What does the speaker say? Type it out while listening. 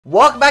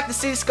Welcome back to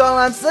City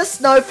Skylines, the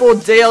Snowfall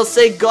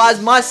DLC.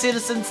 Guys, my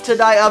citizens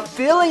today are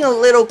feeling a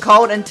little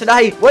cold, and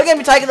today we're going to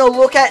be taking a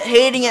look at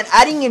heating and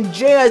adding in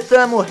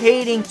geothermal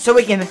heating so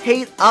we can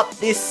heat up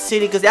this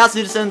city because our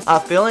citizens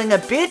are feeling a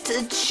bit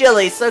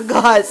chilly. So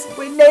guys,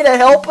 we need to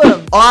help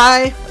them.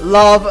 I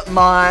love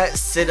my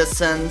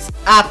citizens,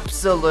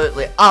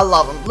 absolutely. I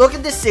love them. Look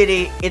at the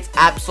city, it's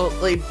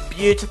absolutely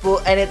beautiful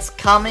and it's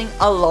coming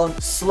along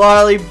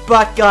slowly.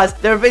 But guys,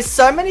 there have been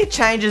so many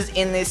changes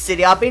in this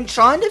city. I've been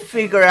trying to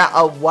figure out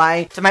a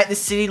way to make the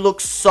city look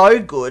so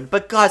good,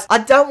 but guys, I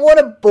don't want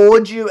to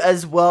bore you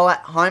as well at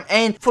home,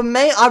 and for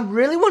me, I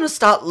really want to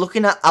start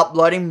looking at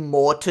uploading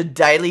more to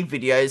daily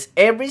videos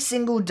every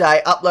single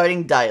day,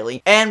 uploading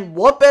daily. And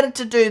what better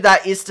to do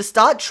that is to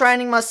start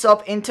training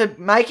myself into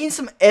making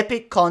some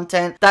epic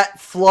content that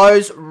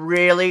flows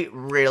really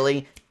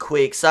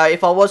quick. So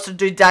if I was to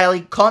do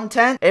daily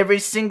content every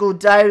single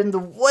day in the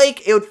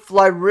week, it would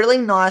flow really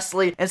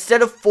nicely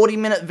instead of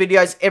 40-minute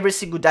videos every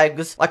single day,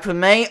 because like for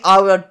me,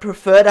 I would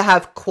prefer to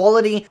have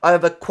quality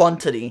over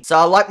quantity. So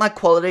I like my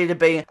quality to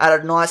be at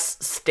a nice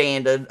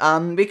standard,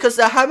 because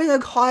having a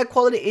higher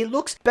quality, it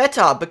looks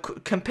better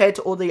compared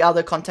to all the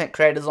other content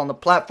creators on the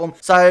platform.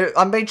 So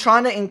I've been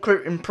trying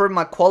to improve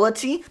my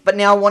quality, but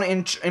now I want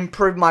to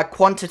improve my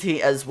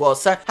quantity as well.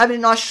 So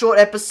having nice short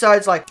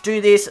episodes like do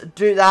this,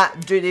 do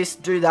that, do this,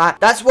 do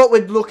that. That's what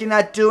we're looking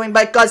at doing.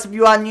 But guys, if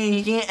you are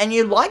new here and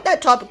you like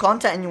that type of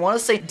content and you want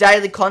to see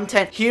daily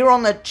content here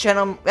on the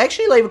channel,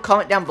 actually leave a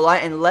comment down below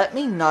and let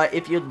me know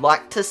if you'd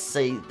like to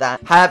see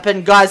that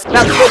happen. Guys,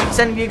 about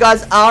 40% of you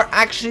guys are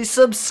actually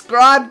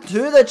subscribed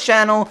to the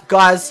channel.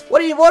 Guys,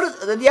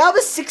 the other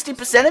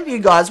 60% of you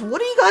guys,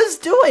 what are you guys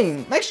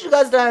doing? Make sure you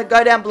guys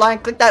go down below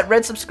and click that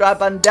red subscribe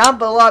button down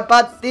below.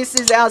 But this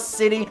is our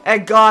city,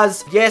 and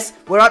guys, yes,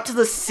 we're up to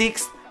the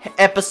 6th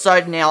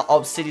episode now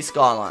of City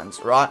Skylines,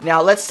 right?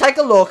 Now, let's take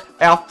a look.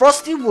 Our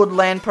Frosty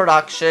Woodland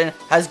production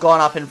has gone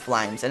up in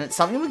flames, and it's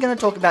something we're going to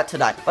talk about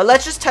today. But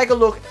let's just take a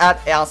look at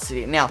our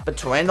city. Now,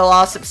 between the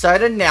last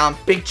episode and now,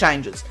 big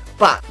changes.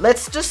 But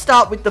let's just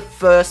start with the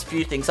first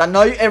few things. I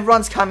know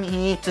everyone's coming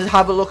here to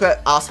have a look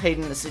at us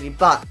heating the city,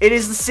 but it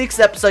is the 6th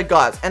episode,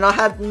 guys, and I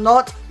have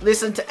not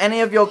listened to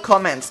any of your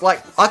comments.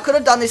 Like, I could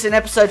have done this in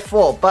episode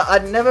 4, but I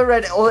never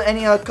read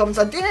any of your comments.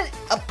 I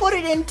put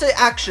it into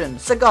action.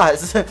 So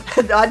guys,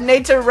 I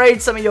need to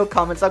read some of your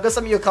comments. I've got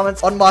some of your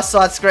comments on my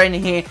side screen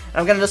here, and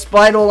I'm going to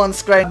display it all on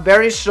screen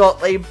very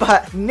shortly.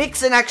 But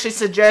Nixon actually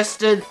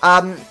suggested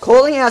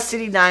calling our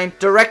city name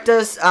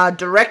director,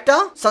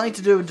 something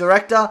to do with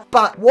director.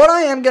 But what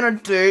I am going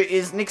to do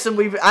is, Nixon,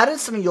 we've added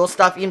some of your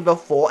stuff in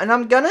before, and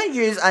I'm going to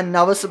use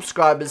another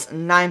subscriber's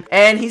name,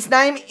 and his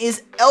name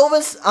is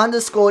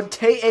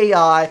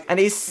Elvis_TEI, and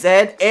he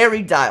said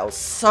AIREDALE.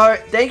 So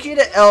thank you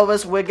to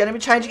Elvis. We're going to be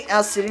changing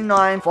our city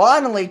name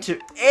finally to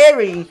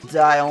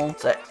AIREDALE.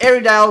 So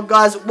AIREDALE,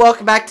 guys,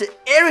 welcome back to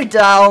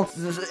AIREDALE.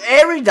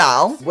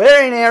 AIREDALE,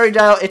 we're in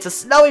AIREDALE. It's a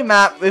snowy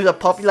map with a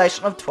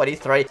population of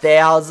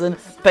 23,000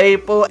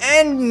 people,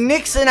 and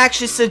Nixon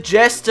actually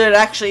suggested,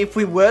 if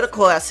we were to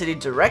call our city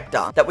director,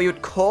 that we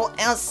would call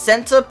our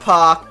center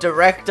park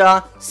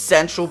director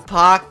Central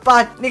Park.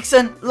 But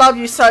Nixon, love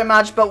you so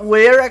much, but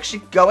we're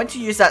actually going to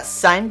use that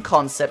same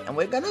concept, and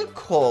we're going to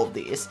call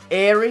this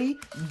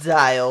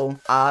AIREDALE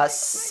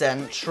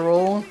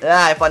Central.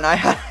 If I know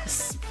how to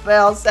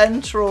spell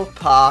Central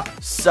Park.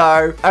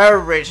 So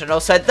original.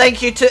 So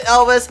thank you to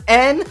Elvis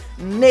and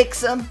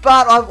Nixon.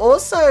 But I've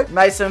also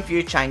made some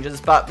few changes.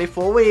 But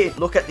before we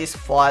look at this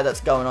fire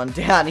that's going on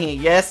down here,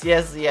 yes,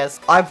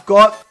 I've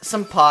got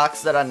some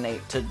parks that I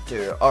need to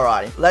do.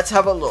 Alrighty, let's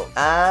have a look.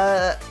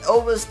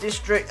 Elvis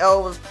District,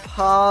 Elvis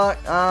Park.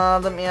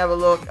 Let me have a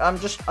look. I'm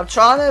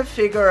trying to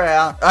figure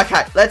out.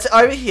 Okay, let's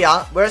over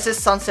here where it says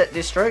Sunset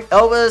District,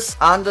 Elvis_TEI.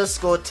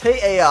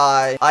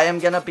 I am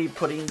gonna be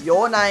putting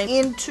your name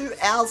into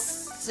our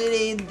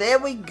city. There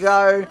we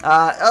go.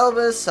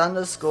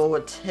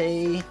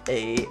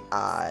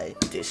 Elvis_TEI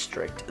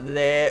district.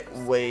 There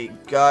we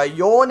go.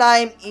 Your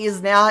name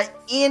is now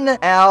in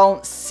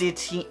our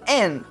city.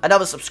 And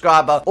another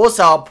subscriber,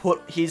 also I'll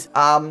put his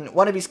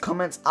one of his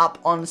comments up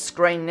on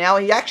screen now.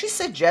 He actually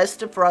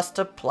suggested for us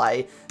to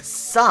play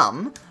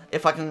some,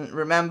 if I can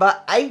remember,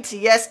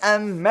 ATS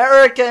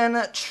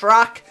American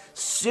Truck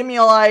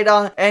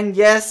Simulator. And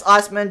yes,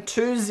 Iceman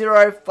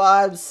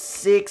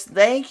 2056,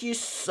 thank you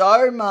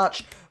so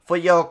much for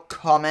your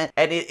comment,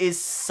 and it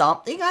is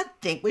something I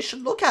think we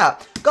should look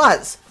at.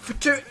 Guys,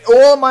 to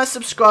all my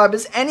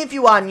subscribers, and if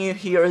you are new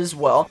here as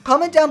well,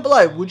 comment down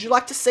below, would you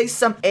like to see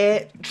some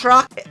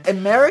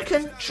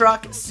American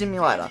Truck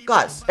Simulator?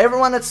 Guys,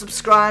 everyone that's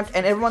subscribed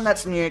and everyone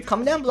that's new,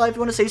 comment down below if you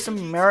want to see some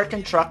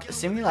American Truck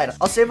Simulator.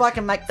 I'll see if I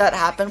can make that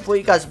happen for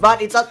you guys,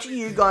 but it's up to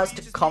you guys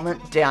to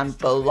comment down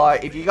below.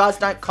 If you guys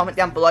don't comment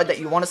down below that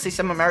you want to see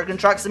some American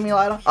Truck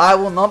Simulator, I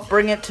will not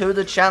bring it to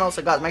the channel.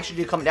 So guys, make sure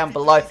you comment down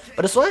below,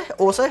 but it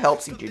also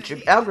helps the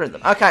YouTube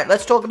algorithm. Okay,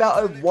 let's talk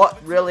about what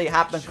really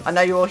happened. I know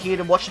you're here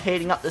to watch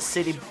heating up the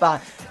city,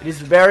 but it is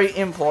very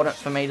important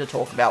for me to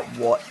talk about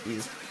what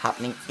is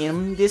happening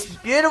in this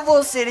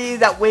beautiful city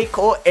that we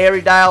call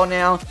AIREDALE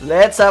now.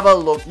 Let's have a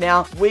look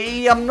now.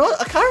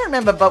 I can't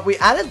remember, but we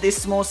added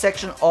this small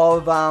section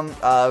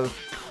of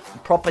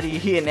property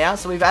here now,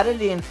 so we've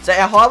added in, so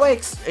our highway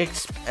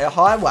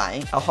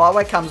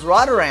comes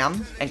right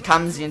around and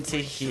comes into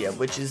here,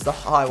 which is the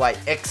highway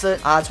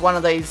exit. It's one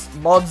of these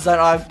mods that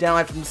I've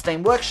downloaded from the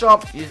Steam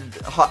Workshop.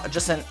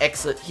 Just an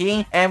exit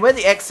here, and where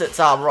the exits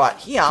are right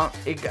here,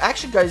 it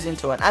actually goes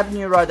into an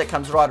avenue road that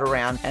comes right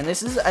around, and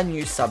this is a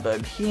new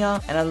suburb here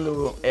and a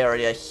little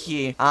area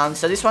here.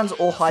 So this one's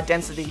all high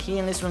density here,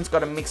 and this one's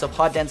got a mix of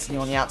high density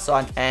on the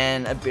outside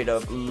and a bit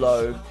of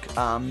low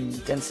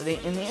density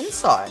in the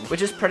inside,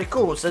 which is pretty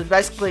cool. So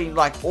basically,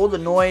 like, all the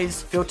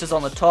noise filters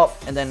on the top,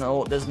 and then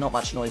there's not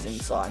much noise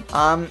inside.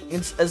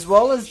 As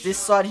well as this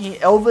side here,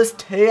 Elvis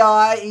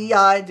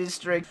TIEI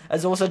district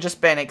has also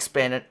just been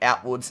expanded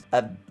outwards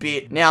a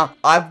bit. Now,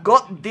 I've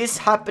got this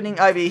happening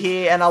over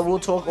here, and I will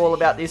talk all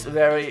about this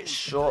very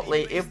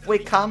shortly. If we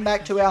come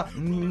back to our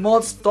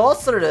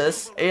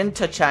monstrous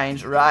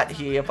interchange right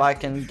here, if I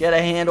can get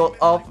a handle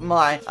off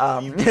my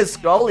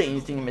scrolling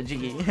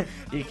thingamajiggy,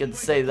 you can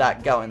see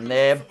that going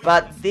there.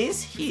 But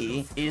this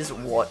here is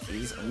what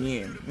is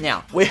new.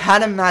 Now, we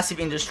had a massive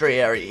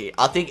industry area here.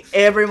 I think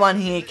everyone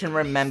here can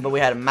remember we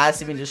had a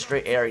massive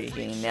industry area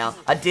here. Now,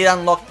 I did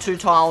unlock 2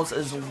 tiles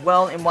as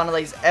well in one of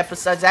these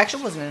episodes. It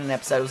actually wasn't in an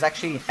episode, it was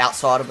actually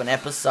outside of an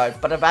episode,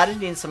 but I've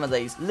added in some of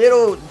these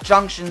little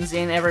junctions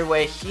in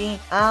everywhere here.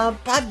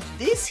 But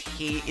this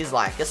here is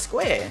like a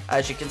square.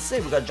 As you can see,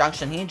 we've got a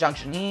junction here, we've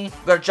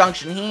got a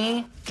junction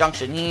here,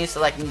 so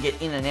they can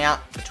get in and out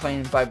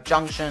between both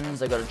junctions.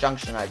 They've got a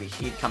junction over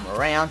here to come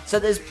around. So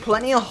there's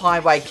plenty of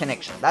highway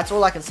connection. That's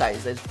all I can say,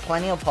 is there's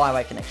plenty of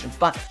highway connections.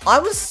 But I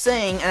was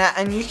seeing,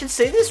 and you can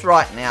see this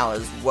right now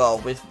as well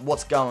with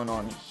what's going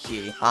on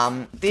here.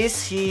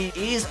 This here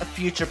is a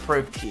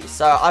future-proofed here.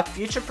 So I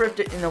future-proofed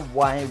it in a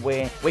way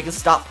where we can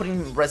start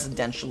putting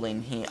residential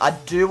in here. I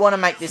do want to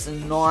make this a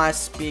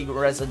nice big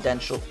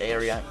residential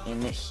area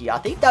in here. I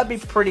think that'd be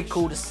pretty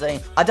cool to see.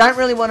 I don't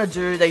really want to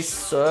do these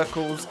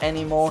circles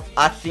anymore.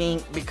 I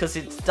think because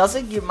it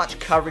doesn't give much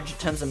coverage in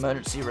terms of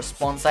emergency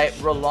response. They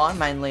rely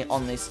mainly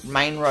on this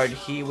main road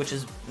here, which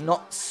is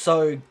not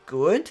so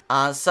good.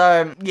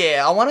 So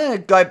yeah, I want to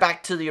go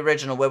back to the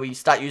original where we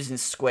start using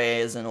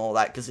squares and all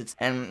that, because it's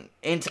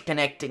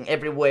interconnecting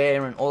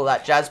everywhere and all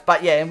that jazz.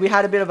 But yeah, we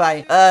had a bit of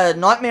a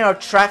nightmare of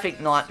traffic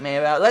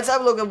nightmare. Let's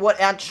have a look at what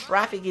our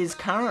traffic is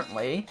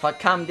currently. If I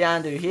come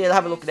down to here,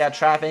 have a look at our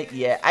traffic.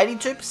 Yeah,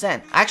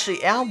 82%.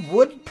 Actually, our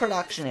wood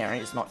production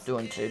area is not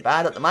doing too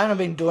bad at the moment. I've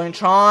been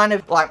trying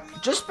to, like,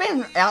 just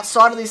been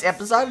outside of this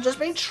episode, I've just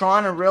been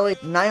trying to really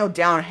nail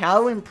down how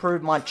to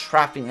improve my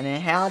traffic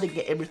and how to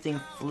get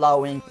everything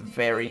flowing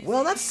very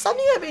well. That's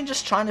something I've been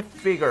just trying to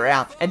figure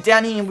out. And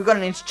down here, we've got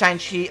an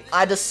interchange here.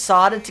 I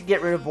decided to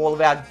get rid of all of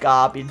our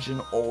garbage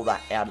and all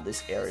that out of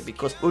this area,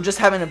 because we're just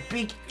having a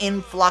big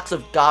influx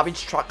of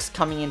garbage trucks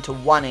coming into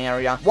one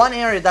area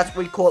that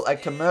we call a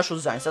commercial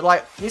zone. So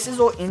like, this is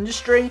all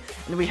industry,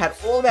 and we had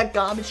all of our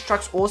garbage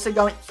trucks also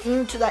going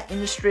into that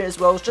industry as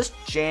well. It's just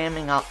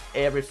jamming up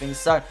everything.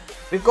 So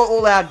we've got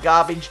all our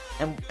garbage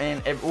and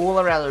all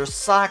around the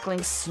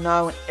recycling,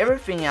 snow, and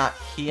everything out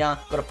here.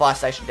 Got a fire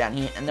station down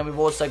here, and then we've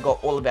also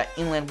got all of our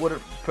inland water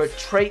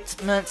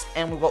treatments,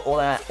 and we've got all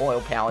our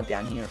oil power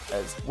down here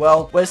as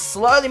well. We're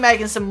slowly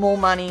making some more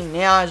money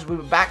now as we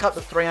were back up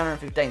to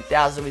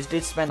 315,000. We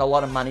did spend a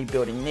lot of money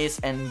building this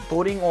and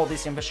putting all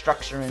this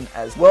infrastructure in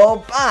as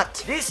well.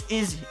 But this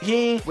is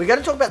here. We're going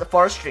to talk about the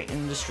forestry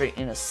industry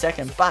in a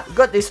second, but we've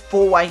got this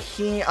 4-way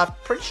here. I'm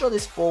pretty sure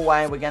this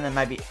 4-way we're going to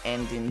maybe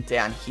end in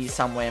down here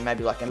somewhere,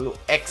 maybe like a little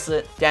exit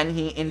down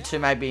here into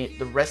maybe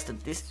the rest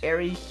of this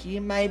area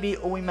here maybe,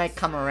 or we may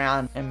come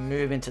around and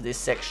move into this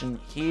section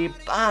here.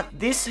 But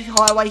this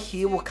highway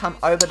here will come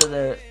over to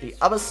the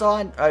other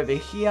side over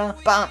here.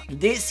 But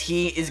this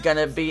here is going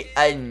to be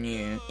a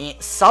new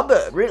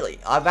suburb, really.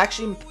 I've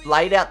actually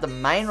laid out the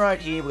main road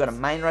here. We've got a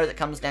main road that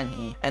comes down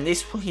here, and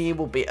this here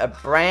will be a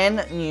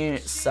brand new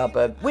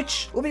suburb,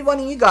 which will be one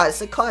of you guys.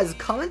 So guys,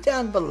 comment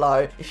down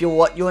below if you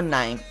want your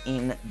name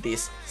in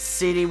this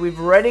city. We've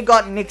already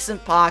got Nixon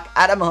Park,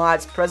 Adam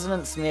Heights,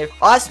 President Smith,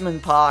 Iceman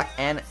Park,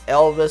 and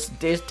Elvis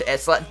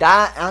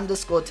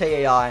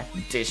 _TAI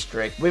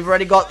district. We've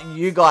already got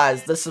you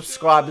guys, the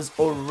subscribers,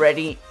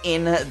 already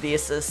in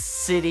this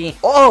city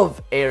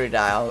of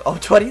AIREDALE,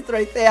 of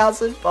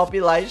 23,000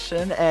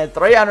 population and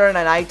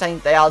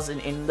 318,000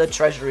 in the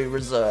Treasury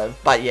Reserve.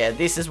 But yeah,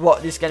 this is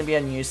going to be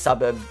a new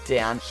suburb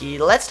down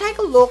here. Let's take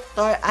a look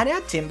though at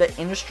our timber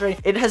industry.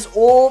 It has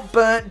all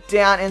burnt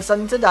down, and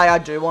something today I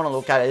do want to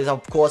look at is,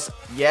 of course,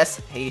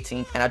 yes,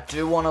 heating, and I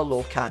do want to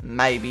look at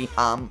maybe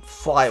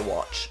fire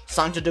watch,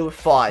 something to do with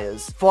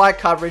fires, fire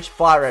coverage,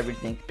 fire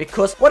everything,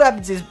 because what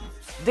happens is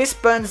this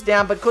burns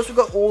down because we've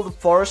got all the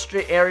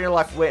forestry area,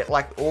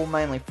 like all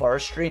mainly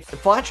forestry. The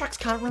fire trucks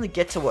can't really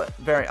get to it.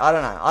 I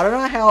don't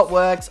know how it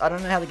works. I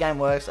don't know how the game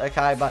works.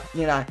 Okay, but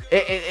you know,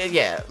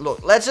 yeah.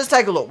 Look, let's just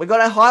take a look. We got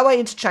a highway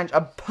interchange,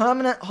 a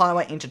permanent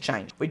highway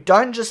interchange. We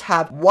don't just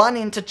have one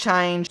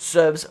interchange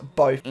serves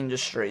both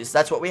industries.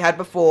 That's what we had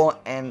before,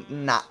 and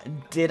nah,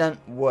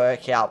 didn't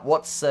work out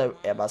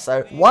whatsoever.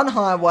 So one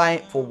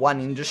highway for one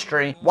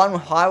industry, one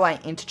highway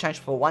interchange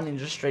for one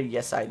industry.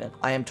 Yes, Aidan,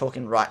 I am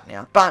talking right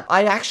now. But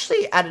I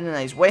actually added in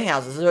these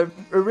warehouses. They were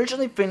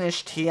originally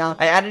finished here.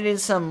 I added in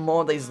some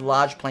more of these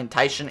large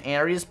plantation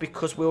areas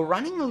because we were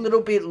running a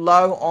little bit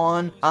low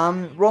on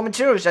raw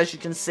materials. As you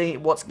can see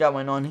what's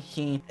going on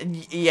here.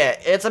 Yeah,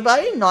 it's a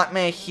bloody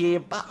nightmare here,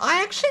 but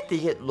I actually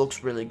think it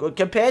looks really good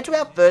compared to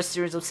our first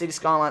series of City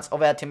Skylines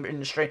of our timber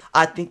industry.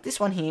 I think this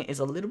one here is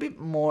a little bit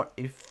more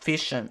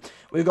efficient.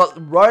 We've got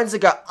roads that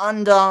go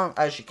under.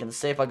 As you can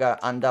see, if I go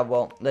under,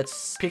 well,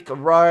 let's pick a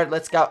road.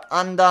 Let's go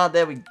under.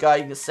 There we go.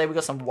 You can see we've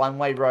got some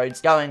one-way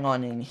roads going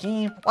on in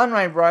here.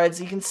 One-way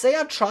roads. You can see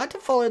I've tried to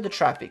follow the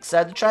traffic.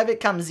 So the traffic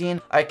comes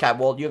in. Okay,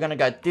 well, you're going to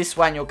go this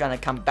way and you're going to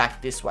come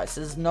back this way.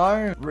 So there's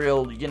no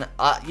real, you know,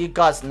 you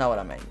guys know what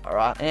I mean, all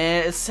right?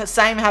 And it's the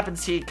same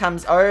happens here. It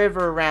comes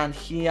over around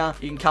here.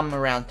 You can come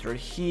around through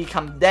here.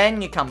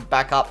 Then you come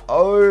back up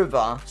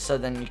over. So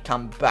then you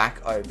come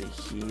back over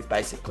here,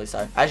 basically.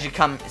 So as you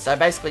come, so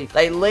basically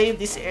they leave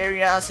this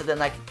area, so then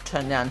they can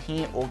turn down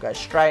here or go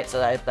straight.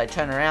 So they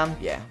turn around.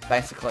 Yeah,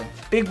 basically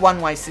big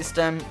one-way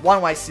system.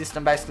 One-way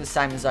system, basically the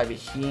same as over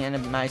here, and a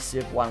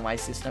massive one-way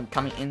system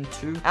coming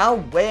into our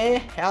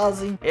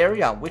warehousing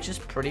area, which is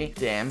pretty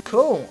damn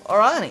cool.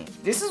 Alrighty,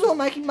 this is all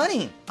making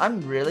money.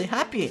 I'm really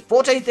happy.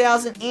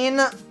 14,000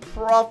 in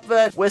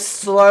profit. We're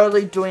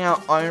slowly doing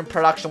our own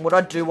production. What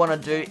I do want to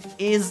do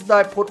is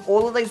though put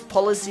all of these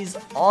policies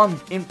on: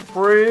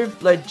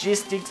 improved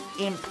logistics,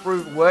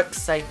 improved work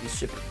safety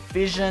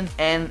supervision,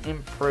 and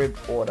improved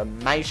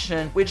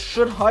automation, which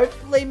should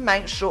hopefully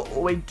make sure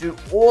we do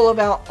all of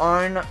our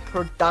own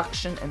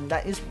production, and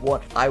that is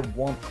what I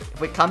want.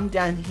 If we come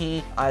down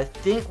here, I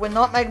think we're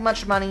not making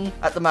much money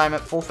at the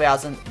moment.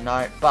 4,000,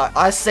 no, but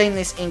I've seen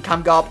this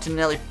income go up to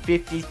nearly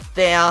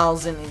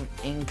 50,000 in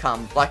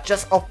income, like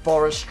just off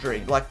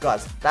forestry. Like,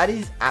 guys, that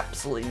is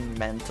absolutely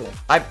mental.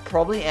 I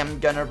probably am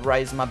gonna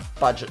raise my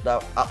budget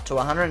though up to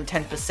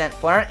 110%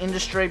 for our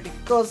industry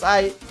because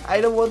I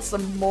want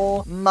some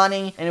more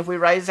money, and if we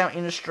raise our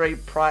industry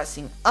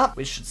pricing up,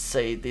 we should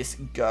see this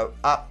go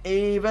up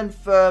even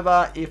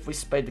further if we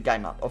speed the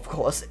game up. Of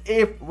course,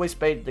 if we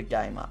speed the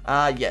game up.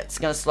 Yeah, it's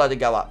gonna slowly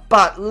go up.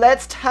 But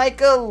let's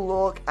take a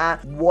look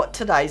at what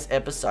today's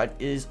episode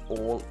is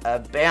all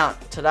about.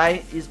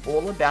 Today is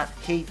all about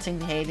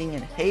heating.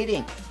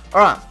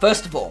 Alright,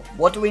 first of all,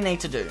 what do we need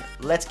to do?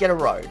 Let's get a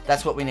road.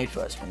 That's what we need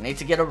first. We need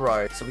to get a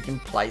road so we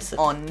can place it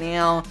on.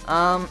 Now,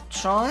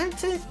 trying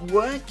to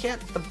work out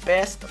the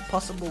best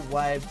possible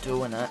way of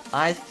doing it.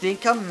 I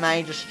think I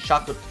may just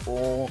chuck it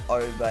all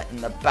over in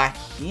the back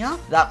here.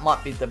 That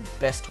might be the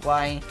best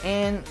way.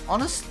 And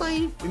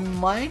honestly, we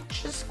might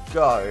just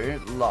go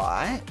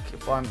like,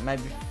 if I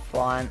maybe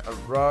find a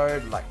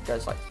road like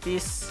goes like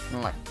this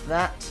and like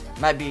that,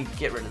 maybe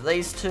get rid of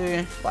these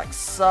two like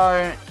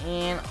so,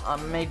 and I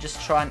may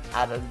just try and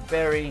add a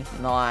very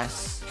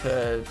nice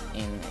curve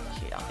in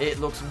here. It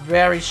looks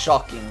very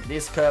shocking.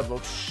 This curve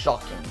looks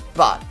shocking,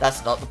 but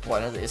that's not the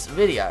point of this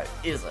video,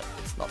 is it?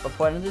 It's not the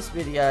point of this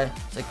video.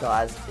 So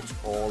guys, it's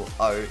all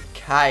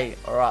okay.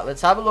 Alright,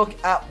 let's have a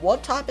look at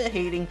what type of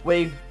heating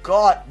we've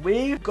got.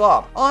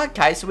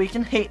 Okay, so we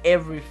can heat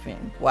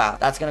everything. Wow,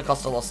 that's gonna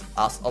cost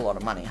us a lot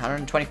of money.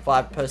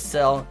 125 per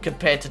cell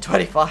compared to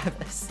 25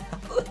 per cell.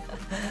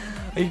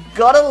 We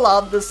gotta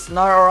love the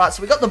snow. Alright,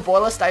 so we got the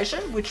boiler station,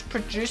 which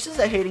produces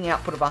a heating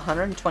output of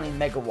 120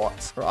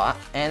 megawatts, right?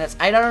 And it's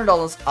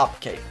 $800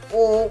 upkeep.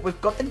 Or we've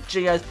got the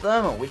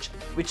geothermal,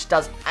 which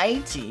does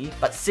 80,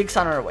 but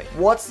 600 a week.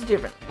 What's the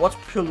difference? What's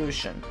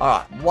pollution?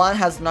 Alright, one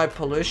has no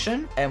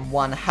pollution and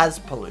one has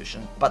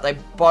pollution, but they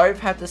both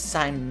have the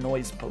same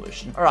noise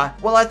pollution. Alright,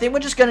 well, I think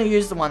we're just gonna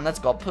use the one that's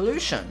got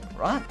pollution,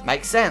 right?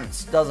 Makes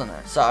sense, doesn't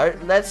it? So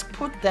let's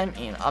put them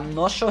in. I'm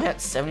not sure how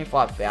it's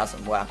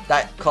 75,000. Wow,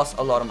 that costs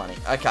a lot of money.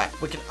 Okay,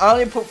 we can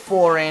only put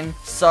 4 in.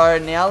 So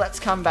now let's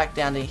come back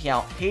down to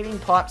here. Heating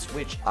pipes,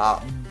 which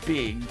are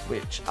big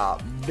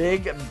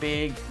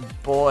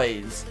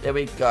boys. There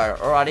we go.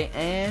 Alrighty,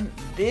 and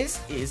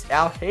this is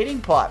our heating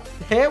pipe.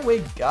 There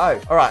we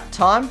go. Alright,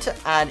 time to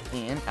add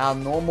in our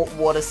normal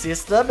water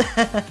system.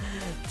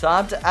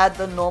 Time to add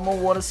the normal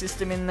water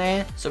system in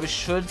there. So we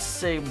should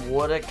see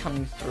water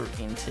coming through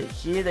into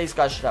here. These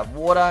guys should have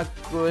water.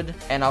 Good.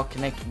 And I'll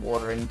connect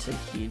water into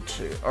here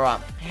too. Alright.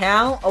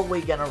 How are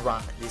we going to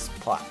run this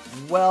pipe?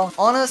 Well,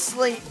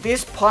 honestly,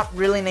 this pipe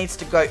really needs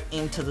to go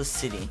into the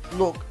city.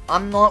 Look,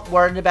 I'm not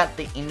worried about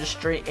the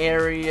industry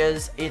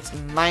areas. It's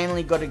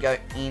mainly got to go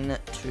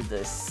into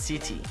the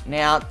city.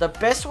 Now, the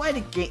best way to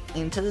get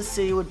into the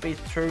city would be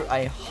through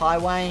a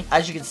highway.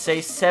 As you can see,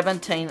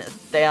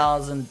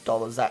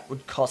 $17,000 that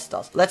would cost cost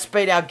us? Let's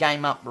speed our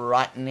game up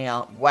right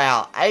now.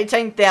 Wow,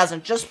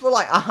 18,000 just for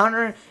like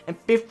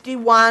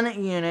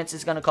 151 units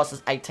is going to cost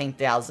us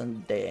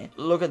 18,000 there.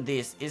 Look at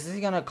this. Is this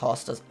going to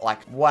cost us like,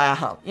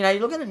 wow. You know,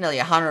 you're looking at nearly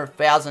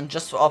 100,000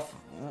 just off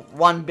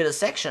one bit of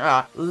section.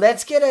 Alright,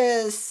 let's get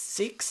a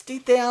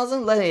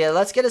 60,000.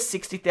 Let's get a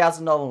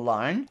 $60,000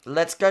 loan.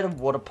 Let's go to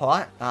water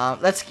pipe.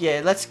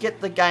 Let's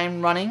get the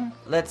game running.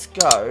 Let's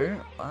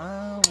go.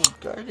 We'll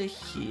go to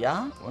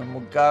here and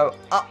we'll go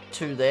up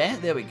to there.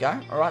 There we go.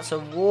 Alright, so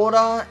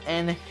water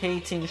and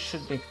heating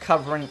should be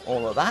covering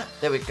all of that.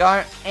 There we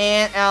go.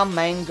 And our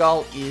main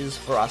goal is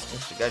for us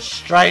just to go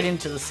straight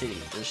into the city.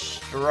 Just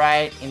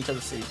straight into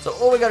the city. So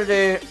all we got to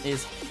do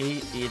is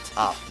heat it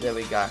up. There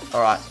we go.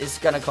 Alright, it's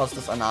going to cost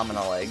us an arm and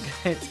a leg.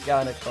 It's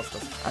going to cost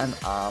us an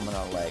arm and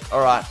a leg.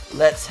 Alright,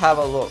 let's have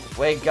a look.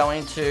 We're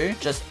going to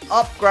just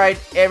upgrade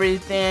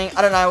everything.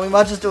 I don't know, we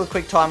might just do a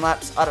quick time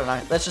lapse. I don't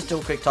know. Let's just do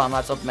a quick time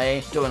lapse of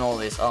me doing all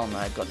this. Oh no,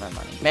 I've got no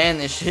money. Man,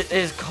 this shit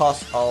is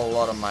cost a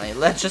lot of money.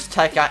 Let's just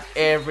take out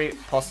every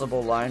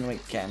possible loan we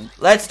can.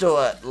 Let's do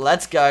it.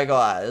 Let's go,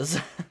 guys.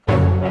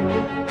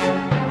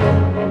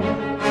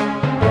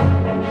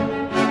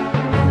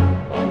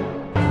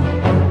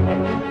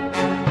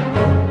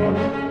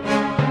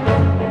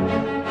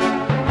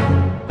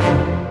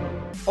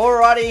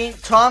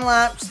 Alrighty, time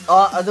lapse.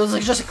 There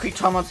was just a quick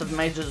time lapse of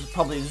me just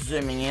probably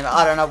zooming in.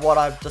 I don't know what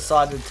I've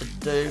decided to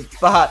do,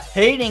 but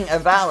heating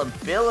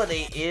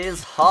availability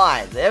is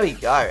high. There we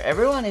go.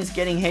 Everyone is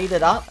getting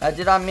heated up.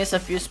 Did I miss a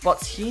few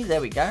spots here? There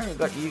we go. We've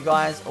got you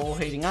guys all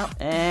heating up,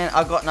 and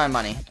I got no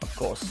money. Of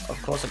course, I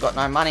got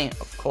no money.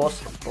 Of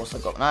course, I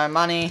got no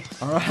money.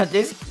 Alright,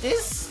 this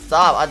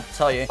stuff, I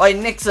tell you. Wait,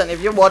 Nixon, if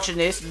you're watching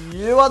this,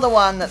 you are the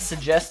one that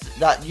suggested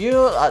that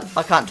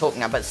I can't talk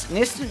now, but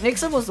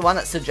Nixon was the one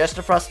that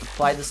suggested for us to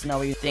play the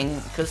snowy thing,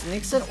 because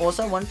Nixon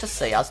also wanted to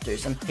see us do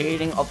some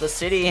heating of the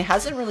city. He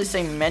hasn't really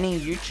seen many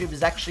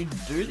YouTubers actually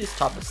do this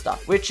type of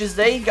stuff, which is,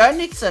 there you go,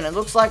 Nixon. It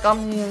looks like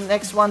I'm the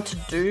next one to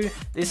do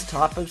this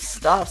type of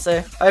stuff.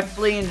 So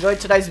hopefully you enjoyed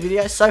today's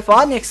video so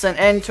far, Nixon,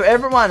 and to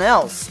everyone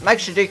else, make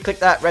sure you do click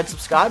that red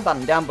subscribe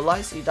button down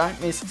below so you don't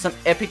miss some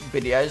epic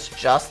videos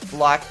just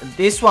like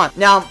this one.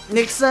 Now,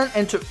 Nixon,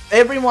 and to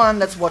everyone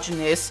that's watching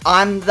this,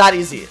 that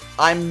is it.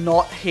 I'm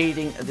not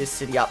heating this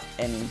city up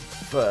any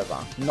further.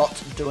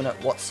 Not doing it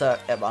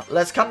whatsoever.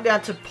 Let's come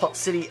down to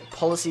city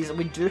policies.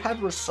 We do have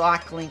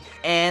recycling,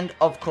 and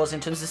of course, in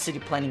terms of city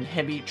planning,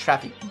 heavy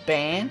traffic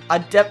ban. I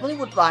definitely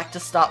would like to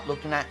start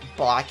looking at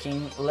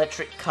biking.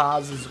 Electric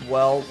cars as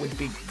well would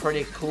be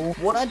pretty cool.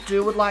 What I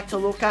would like to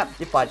look at,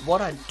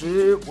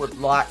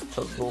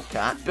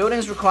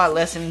 buildings require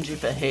less energy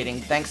for heating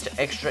thanks to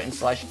extra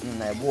insulation in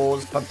their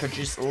walls, but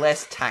produce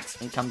less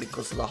tax income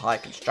because of the high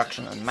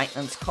construction and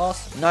maintenance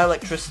costs. No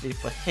electricity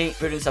for heat.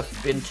 Buildings are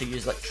forbidden to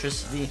use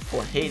electricity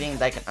for heating.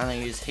 They can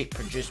only use heat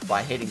produced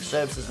by heating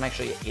services. Make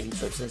sure your heating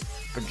services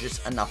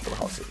produce enough for the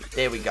whole city.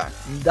 There we go.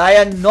 They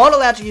are not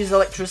allowed to use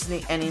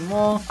electricity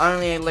anymore.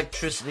 Only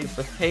electricity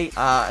for heat.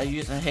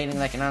 Using heating,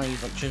 they can only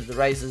use electricity. The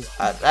razors.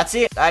 That's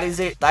it. That is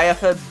it. They are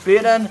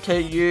forbidden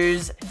to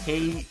use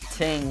heating.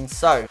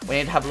 So we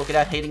need to have a look at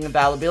our heating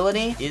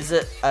availability. Is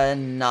it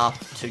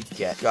enough to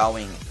get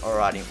going?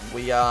 Alrighty,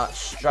 we are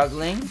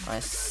struggling.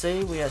 I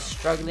see we are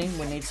struggling.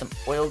 We need some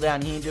oil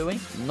down here, do we?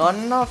 Not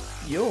enough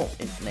fuel.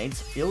 It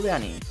needs fuel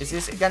down here. Is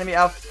this going to be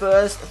our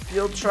first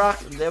fuel truck?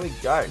 There we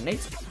go. It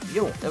needs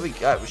fuel. There we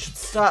go. We should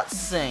start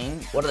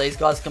seeing, what are these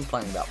guys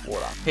complaining about?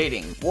 Water.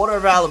 Heating. Water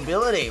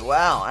availability.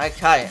 Wow.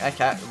 Okay.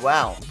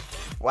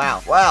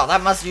 Wow,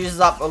 that must use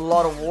up a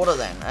lot of water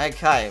then.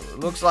 Okay,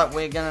 looks like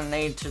we're gonna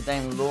need to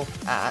then look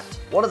at,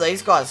 what are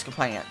these guys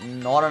complaining at?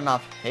 Not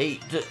enough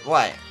heat. Do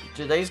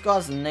these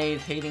guys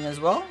need heating as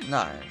well?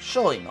 No,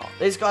 surely not.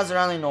 These guys are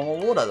only normal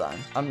water though.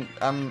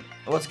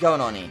 What's going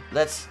on here?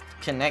 Let's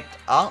connect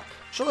up.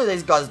 Surely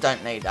these guys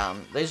don't need,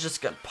 these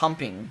just got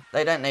pumping.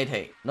 They don't need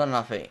heat. Not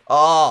enough heat.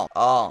 Oh,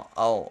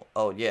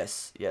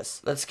 yes.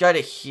 Let's go to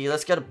here.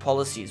 Let's go to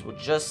policies. We'll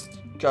just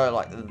go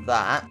like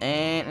that.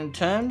 And in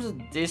terms of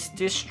this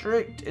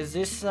district, is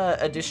this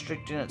a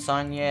district in its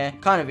own? Yeah,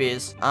 kind of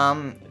is.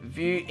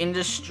 View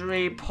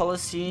industry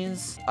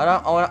policies.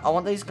 I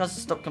want these guys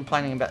to stop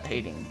complaining about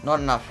heating.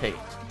 Not enough heat.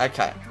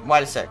 Okay,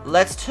 wait a sec.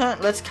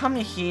 Let's come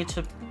here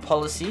to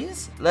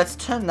policies. Let's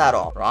turn that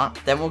off, right?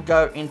 Then we'll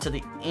go into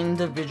the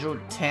individual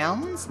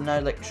towns. No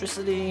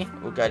electricity.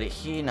 We'll go to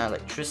here. No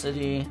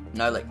electricity.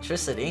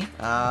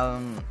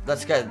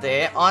 Let's go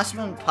there.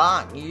 Iceman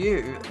Park,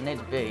 you need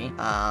to be.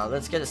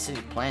 Let's go to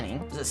city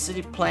planning. Is it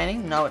city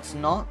planning? No, it's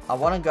not. I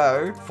want to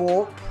go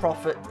for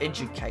profit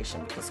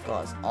education because,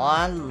 guys,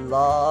 I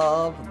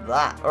love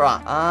that. All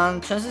right.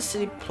 In terms of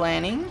city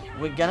planning,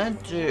 we're gonna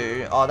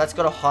do. Oh, that's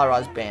got a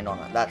high-rise band on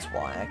it. That's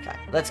why. Okay.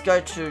 Let's go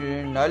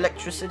to no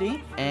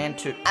electricity and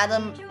to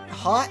Adam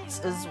heights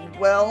as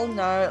well.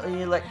 No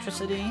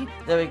electricity.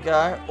 There we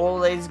go. All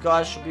these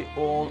guys should be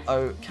all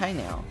okay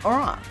now.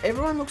 Alright,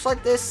 everyone looks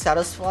like they're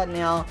satisfied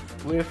now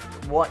with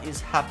what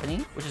is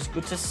happening, which is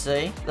good to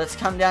see. Let's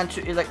come down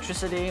to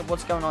electricity.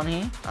 What's going on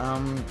here?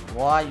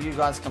 Why are you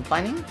guys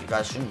complaining? You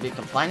guys shouldn't be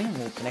complaining.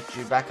 We'll connect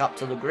you back up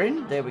to the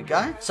grid. There we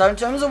go. So in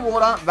terms of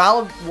water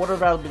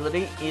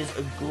availability is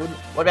good.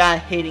 What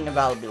about heating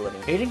availability?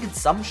 Heating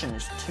consumption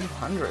is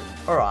 200.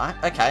 Alright,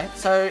 okay.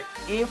 So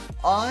if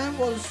I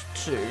was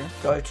to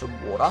go to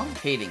water,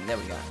 heating, there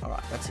we go.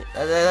 Alright, that's it.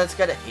 Let's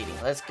go to heating.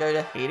 Let's go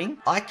to heating.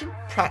 I can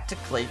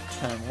practically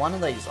turn one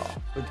of these off.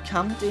 Would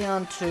come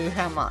down to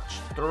how much?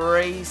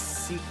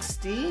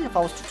 360 if I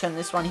was to turn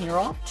this one here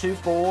off.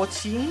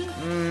 240.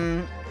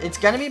 It's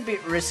going to be a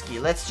bit risky.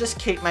 Let's just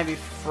keep maybe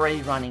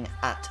free running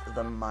at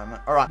the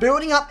moment. Alright,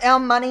 building up our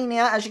money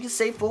now. As you can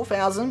see,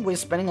 4,000. We're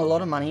spending a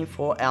lot of money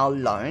for our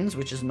loans,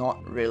 which is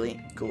not really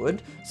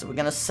good. So we're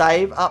going to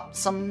save up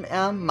some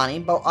money.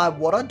 But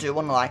what I do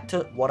would like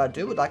to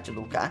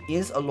look at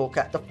is a look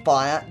at the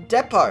fire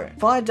depot.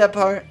 Fire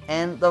depot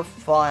and the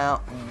fire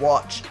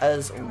watch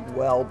as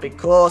well,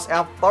 because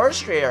our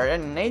forestry area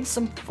needs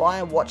some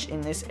fire watch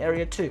in this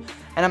area too.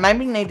 And I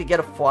maybe need to get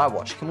a fire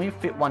watch. Can we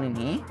fit one in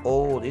here?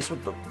 Oh, this would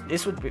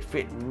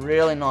fit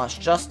really nice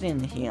just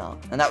in here.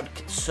 And that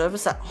would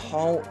service that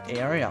whole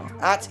area.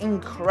 That's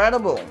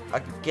incredible. I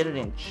could get it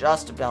in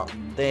just about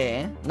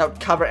there. And that would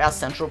cover our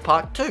central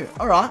park too.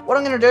 Alright, what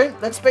I'm going to do,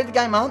 let's speed the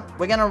game up.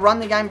 We're going to run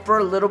the game for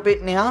a little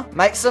bit now.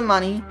 Make some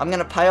money. I'm going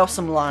to pay off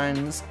some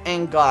loans.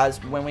 And guys,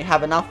 when we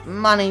have enough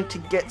money to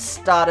get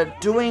started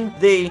doing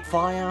the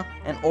fire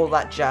and all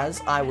that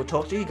jazz, I will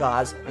talk to you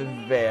guys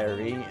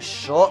very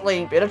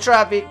shortly. Bit of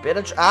traffic,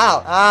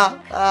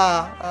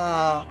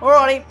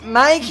 Alrighty,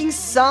 making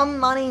some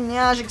money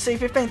now. As you can see,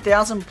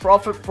 15,000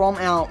 profit from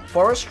our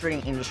forestry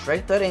industry,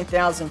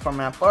 13,000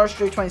 from our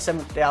forestry,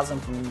 27,000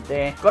 from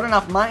there. Got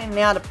enough money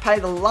now to pay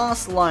the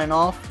last loan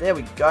off. There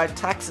we go.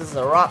 Taxes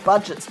are up,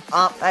 budget's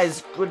up. That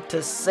is good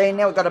to see.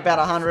 Now we've got about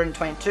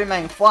 122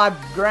 million, 5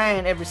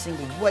 grand every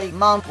single week,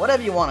 month,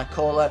 whatever you want to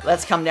call it.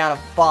 Let's come down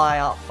to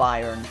fire,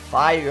 and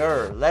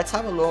fire. Let's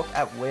have a look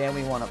at where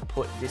we want to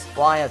put this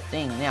fire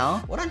thing.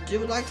 Now, what I do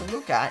like to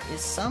look at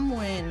is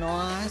somewhere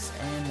nice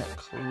and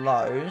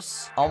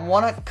close. I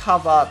want to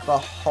cover the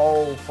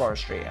whole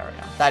forestry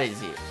area. That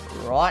is it.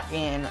 Right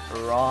in,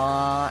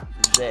 right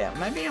there.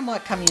 Maybe I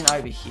might come in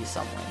over here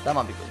somewhere. That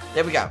might be good.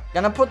 There we go.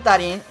 Gonna put that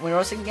in. We're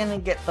also gonna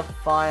get the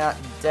fire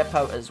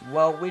depot as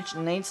well, which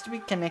needs to be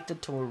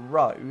connected to a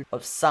road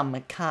of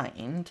some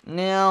kind.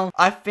 Now,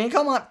 I think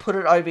I might put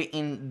it over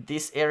in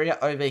this area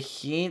over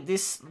here.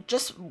 This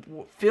just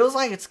feels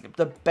like it's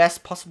the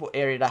best possible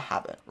area to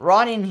have it.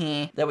 Right in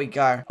here. There we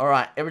go.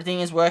 Alright,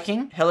 everything is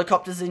working.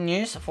 Helicopters in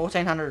use.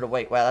 1,400 a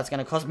week. Wow, that's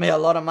gonna cost me a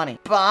lot of money.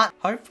 But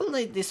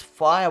hopefully this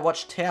fire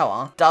watch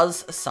tower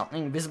does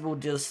something. Visible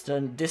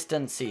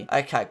distance here.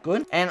 Okay,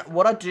 good. And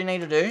what I do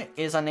need to do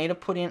is I need to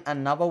put in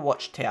another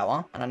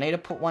watchtower, and I need to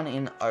put one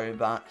in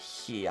over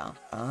here.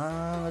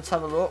 Let's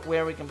have a look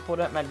where we can put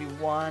it. Maybe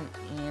one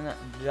in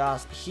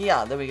just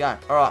here. There we go.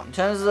 Alright, in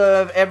terms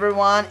of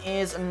everyone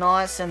is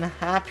nice and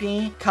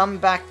happy, come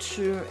back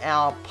to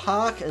our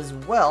park as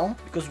well,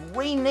 because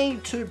we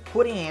need to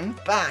put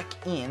back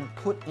in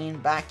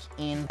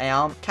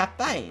our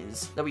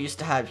cafes that we used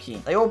to have here.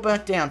 They all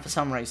burnt down for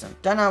some reason.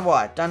 Don't know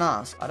why. Don't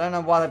ask. I don't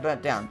know why they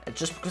burnt down. It's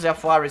just because our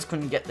fireys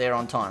couldn't get there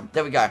on time.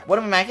 There we go. What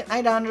do we make it?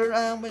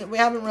 800. We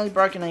haven't really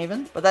broken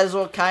even, but that is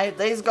okay.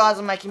 These guys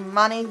are making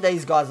money.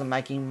 These guys are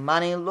making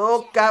money.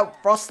 Look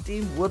at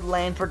Frosty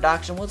Woodland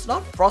Production. Well, it's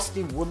not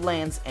Frosty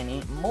Woodlands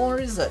anymore,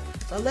 is it?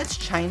 So let's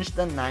change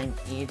the name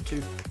here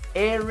to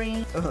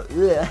AIREDALE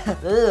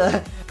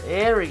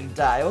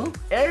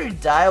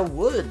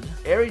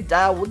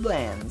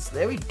Woodlands.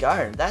 There we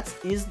go. That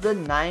is the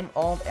name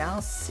of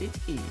our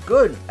city.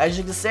 Good. As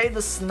you can see,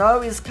 the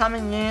snow is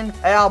coming in.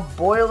 Our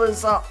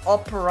boilers are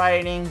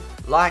operating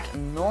like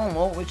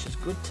normal, which is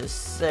good to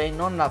see.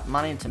 Not enough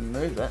money to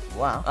move it.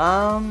 Wow.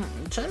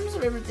 In terms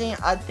of everything,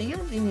 I think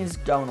everything is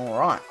going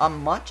alright. I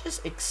might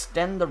just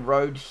extend the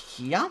road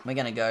here. We're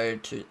gonna go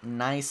to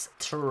nice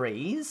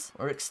trees,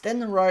 or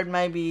extend the road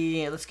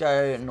maybe, let's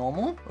go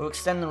normal. We'll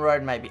extend the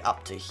road maybe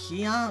up to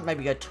here.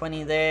 Maybe go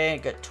 20 there,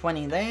 go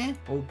 20 there.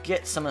 We'll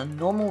get some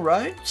normal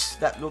roads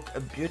that look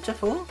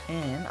beautiful.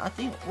 And I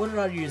think, what did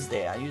I use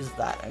there? I used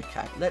that.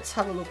 Okay, let's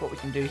have a look what we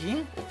can do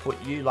here. We'll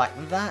put you like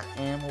that,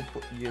 and we'll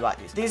put you like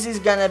this. This is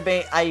gonna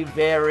be a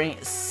very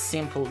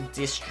simple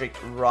district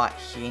right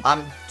here.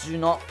 Do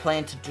not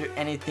plan to do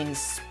anything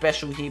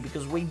special here,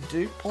 because we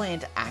do plan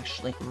to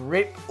actually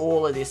rip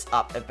all of this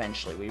up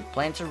eventually. We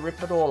plan to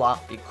rip it all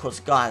up because,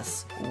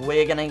 guys,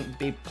 we're gonna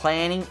be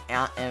planning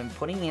out and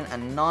putting in a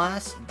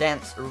nice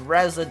dense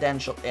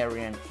residential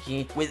area in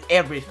here with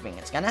everything.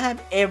 It's gonna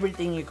have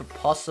everything you could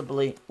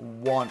possibly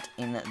want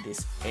in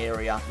this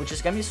area, which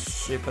is gonna be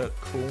super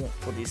cool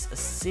for this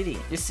city.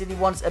 This city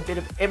wants a bit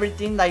of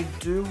everything. They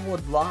do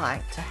would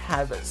like to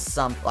have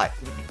some like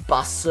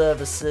bus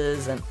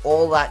services and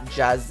all that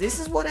jazz. This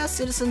is what our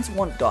citizens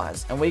want,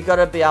 guys, and we got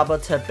to be able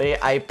to be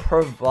a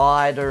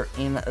provider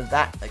in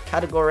that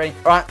category.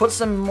 All right, put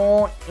some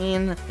more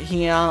in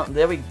here.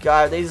 There we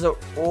go. These are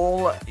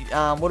all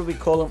what do we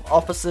call them,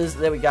 offices.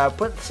 There we go.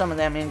 Put some of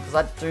them in because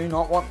I do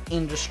not want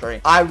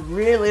industry. I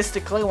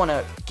realistically want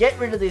to get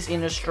rid of this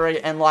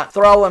industry and like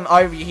throw them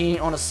over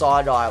here on a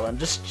side island.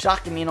 Just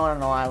chuck them in on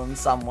an island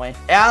somewhere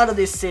out of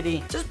this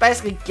city. Just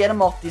basically get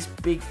them off this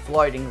big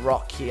floating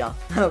rock here.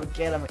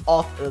 Get them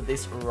off of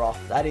this rock.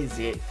 That is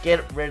it.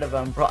 Get rid of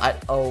them right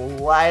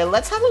away.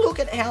 Let's have a look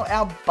at how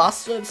our bus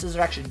services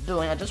are actually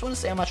doing. I just want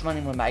to see how much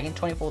money we're making.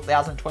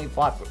 24,000,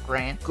 25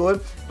 grand.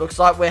 Good. Looks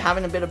like we're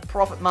having a bit of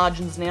profit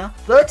margins now.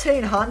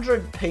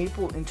 1,300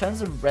 people in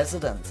terms of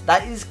residents.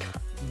 That is...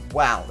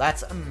 wow,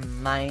 that's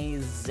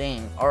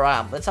amazing.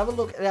 Alright, let's have a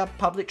look at our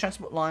public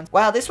transport lines.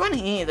 Wow, this one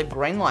here, the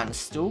green line, has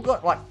still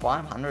got like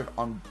 500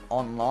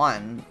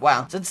 online.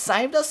 Wow, so it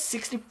saved us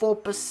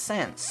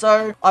 64%.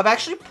 So I've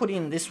actually put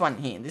in this one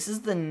here. This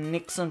is the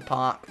Nixon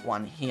Park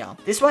one here.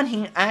 This one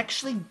here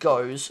actually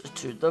goes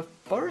to the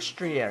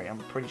forestry area, I'm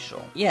pretty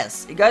sure.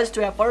 Yes, it goes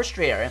to our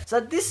forestry area. So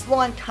this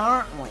line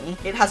currently,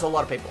 it has a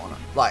lot of people on it.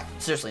 Like,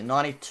 seriously,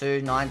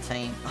 92,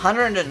 19,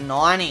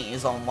 190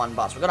 is on one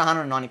bus. We've got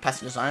 190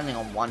 passengers only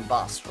on one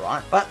bus,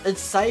 right? But it's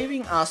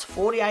saving us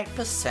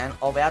 48%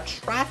 of our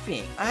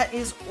traffic. That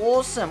is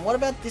awesome. What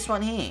about this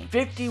one here?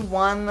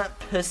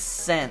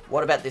 51%.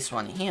 What about this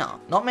one here?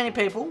 Not many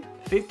people.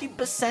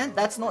 50%,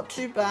 that's not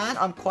too bad.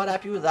 I'm quite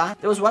happy with that.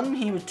 There was one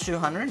here with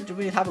 200. Did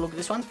we have a look at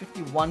this one?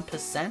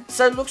 51%.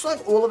 So it looks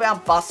like all of our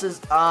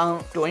buses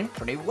are doing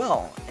pretty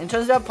well. In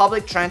terms of our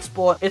public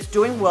transport, it's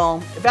doing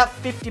well. About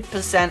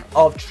 50%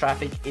 of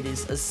traffic it is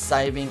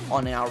saving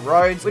on our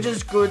roads, which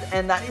is good,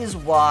 and that is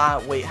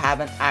why we have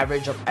an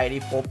average of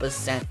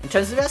 84%. In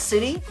terms of our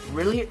city,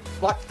 really,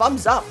 like,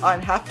 thumbs up.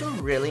 I'd have to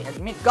really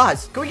admit.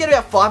 Guys, can we get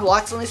about 5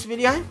 likes on this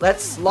video?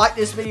 Let's like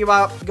this video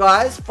up,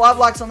 guys. 5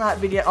 likes on that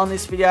video, on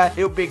this video.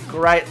 It would be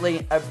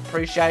greatly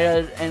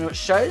appreciated, and it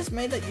shows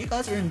me that you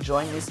guys are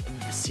enjoying this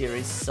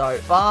series so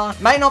far.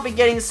 May not be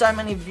getting so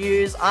many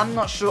views. I'm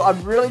not sure. I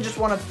really just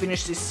want to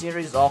finish this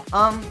series off.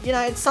 You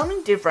know, it's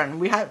something different.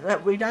 We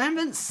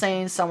haven't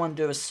seen someone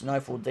do a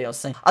Snowfall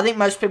DLC. I think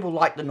most people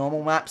like the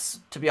normal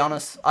maps, to be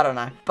honest. I don't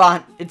know,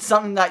 but it's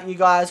something that you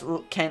guys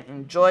can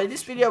enjoy.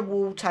 This video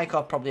will take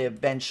off probably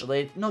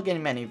eventually. Not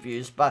getting many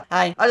views, but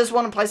hey, I just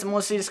want to play some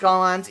more City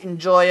Skylines.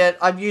 Enjoy it.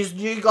 I've used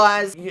you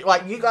guys.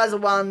 You guys are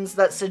ones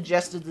that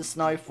suggested the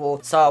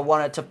Snowfall, so I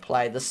wanted to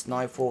play the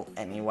Snowfall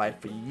anyway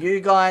for you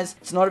guys.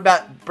 It's not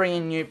about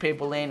bringing new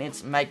people in,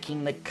 it's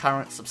making the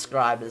current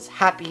subscribers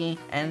happy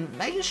and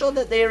making sure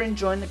that they're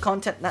enjoying the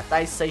content that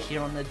they see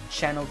here on the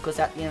channel, because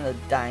at the end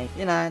of the day,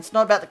 you know, it's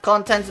not about the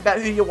content, it's about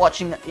who you're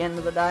watching at the end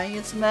of the day.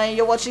 It's me,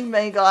 you're watching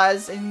me,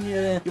 guys, and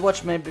you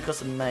watch me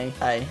because of me.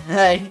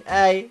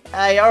 Hey,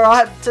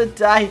 alright,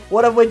 today,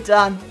 what have we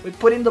done? We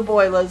put in the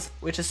boilers,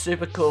 which is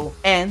super cool,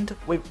 and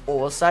we've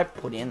also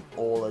put in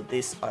all of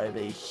this over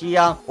here.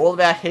 All of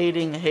our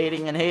heating,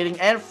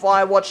 and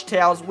firewatch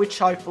towers, which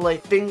hopefully,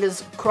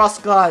 fingers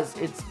crossed, guys,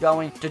 it's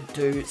going to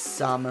do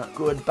some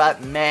good.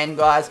 But man,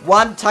 guys,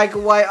 one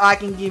takeaway I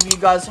can give you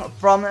guys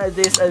from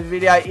this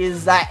video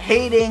is that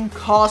heating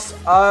costs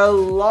a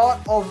lot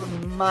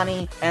of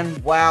money,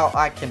 and wow,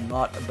 I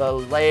cannot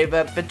believe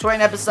it. Between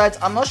episodes,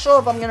 I'm not sure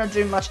if I'm going to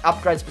do much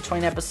upgrades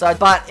between episodes,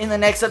 but in the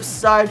next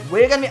episode,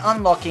 we're going to be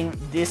unlocking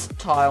this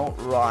tile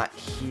right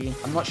here.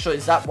 I'm not sure,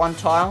 is that one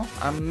tile?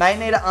 I may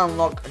need to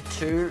unlock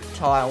 2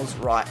 tiles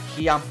right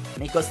here,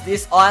 because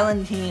this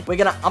island here, we're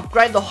going to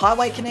upgrade the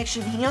highway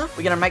connection here.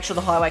 We're going to make sure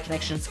the highway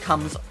connections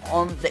comes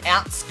on the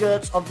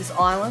outskirts of this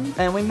island,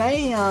 and we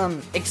may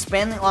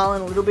expand the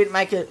island a little bit,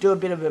 make it do a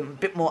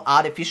bit more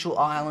artificial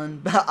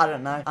island, but I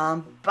don't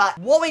know. But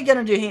what we're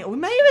going to do here, we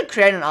may even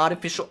create an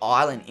artificial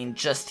island in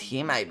just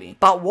here maybe.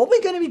 But what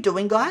we're going to be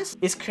doing, guys,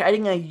 is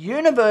creating a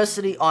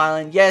university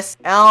island. Yes,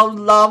 our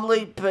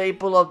lovely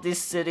people of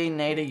this city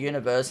need a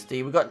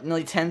university. We've got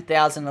nearly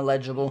 10,000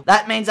 eligible.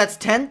 That means that's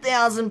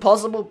 10,000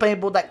 possible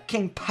people that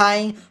can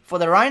pay for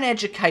their own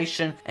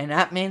education, and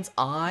that means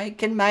I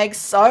can make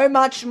so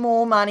much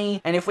more money.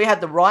 And if we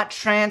had the right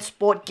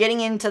transport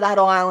getting into that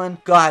island,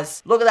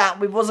 guys, look at that,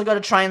 we've also got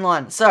a train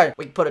line. So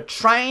we put a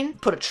train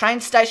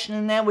station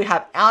in there, we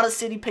have outer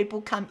city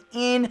people come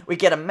in, we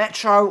get a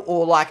metro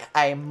or like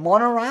a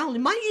monorail. We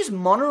might use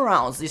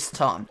monorails this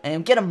time,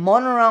 and get a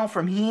monorail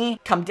from here,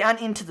 come down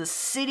into the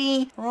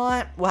city,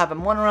 right? We'll have a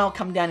monorail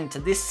come down into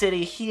this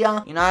city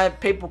here, you know,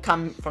 people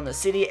come from the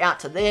city out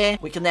to there.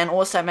 We can then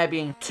also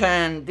maybe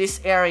turn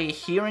this area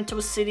here into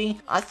a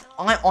city.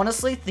 I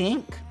honestly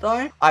think,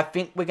 though, I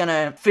think we're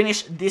gonna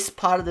finish this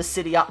part of the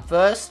city up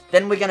first,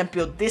 then we're gonna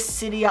build this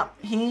city up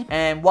here,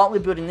 and while we're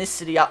building this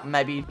city up,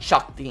 maybe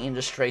chuck the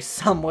industry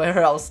somewhere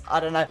else.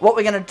 I don't know what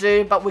we're gonna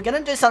do, but we're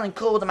gonna do something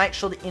cool to make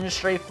sure the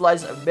industry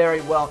flows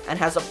very well and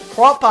has a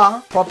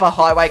proper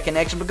highway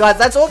connection. But guys,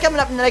 that's all coming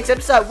up in the next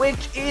episode,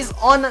 which is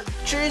on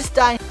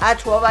Tuesday at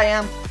 12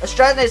 AM.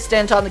 Australian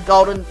Standard Time, the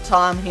golden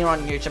time here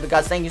on YouTube. But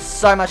guys, thank you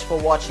so much for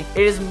watching.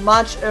 It is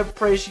much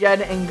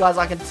appreciated. And guys,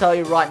 I can tell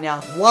you right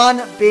now, one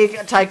big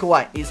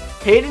takeaway is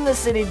heating the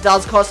city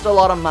does cost a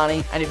lot of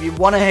money. And if you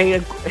want to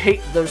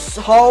heat the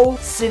whole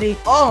city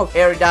of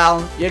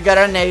AIREDALE, you're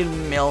gonna need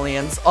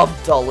millions of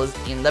dollars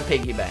in the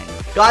piggy bank.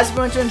 Guys, if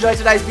you want to enjoy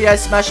today's video,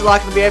 smash a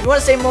like on the video. If you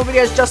want to see more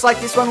videos just like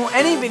this one or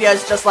any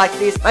videos just like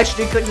this, make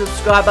sure you click the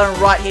subscribe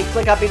button right here.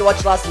 Click up here to watch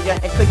the last video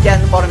and click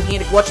down the bottom here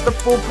to watch the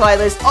full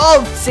playlist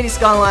of City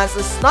Skylines,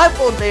 the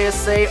Snowfall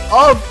DLC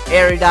of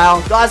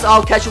AIREDALE. Guys,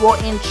 I'll catch you all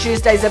in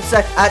Tuesday's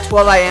episode at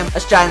 12 AM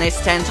Australian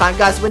Standard Time.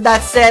 Guys, with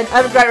that said,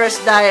 have a great rest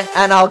of the day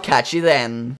and I'll catch you then.